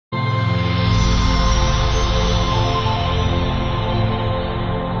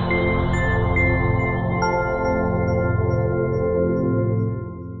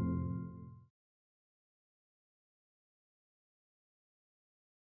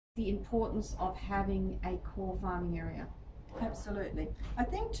the importance of having a core farming area. Absolutely. I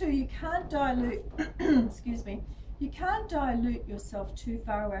think too, you can't dilute, excuse me, you can't dilute yourself too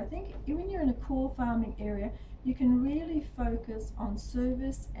far away. I think when you're in a core farming area, you can really focus on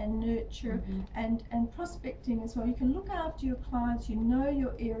service and nurture and prospecting as well. You can look after your clients, you know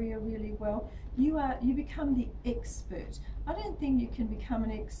your area really well. You become the expert. I don't think you can become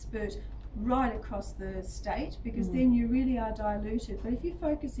an expert right across the state, because then you really are diluted. But if you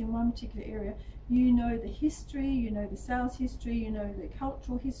focus in one particular area, you know the history, you know the sales history, you know the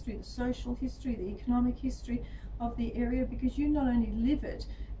cultural history, the social history, the economic history of the area, because you not only live it,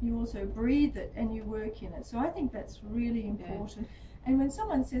 you also breathe it and you work in it. So I think that's really important. And when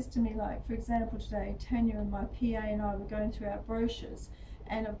someone says to me, like for example today, Tanya and my PA and I were going through our brochures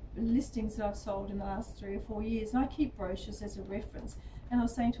and listings that I've sold in the last 3 or 4 years, and I keep brochures as a reference. And I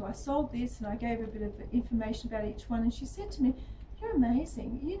was saying to her, I sold this, and I gave her a bit of information about each one, and she said to me, "You're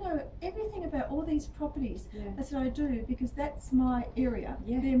amazing. You know everything about all these properties." I said, "I do, because that's my area.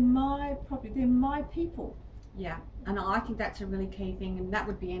 They're my property. They're my people." Yeah, and I think that's a really key thing, and that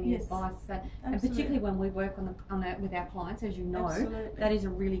would be any advice that, and particularly when we work with our clients, as you know, that is a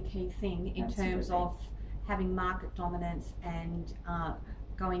really key thing in terms of having market dominance and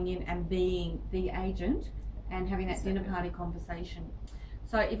going in and being the agent and having that dinner party conversation.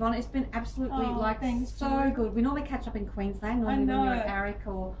 So Yvonne, it's been absolutely so good. We normally catch up in Queensland, normally when you're at Aric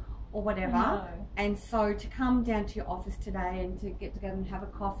or whatever. And so to come down to your office today and to get together and have a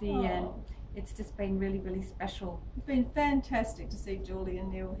coffee, and it's just been really, really special. It's been fantastic to see Julie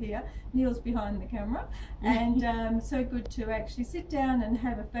and Neil here. Neil's behind the camera, and so good to actually sit down and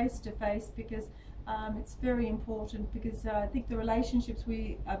have a face-to-face, because it's very important, because I think the relationships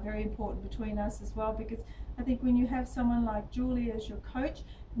are very important between us as well, because I think when you have someone like Julie as your coach,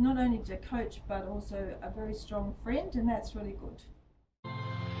 not only to coach but also a very strong friend, and that's really good.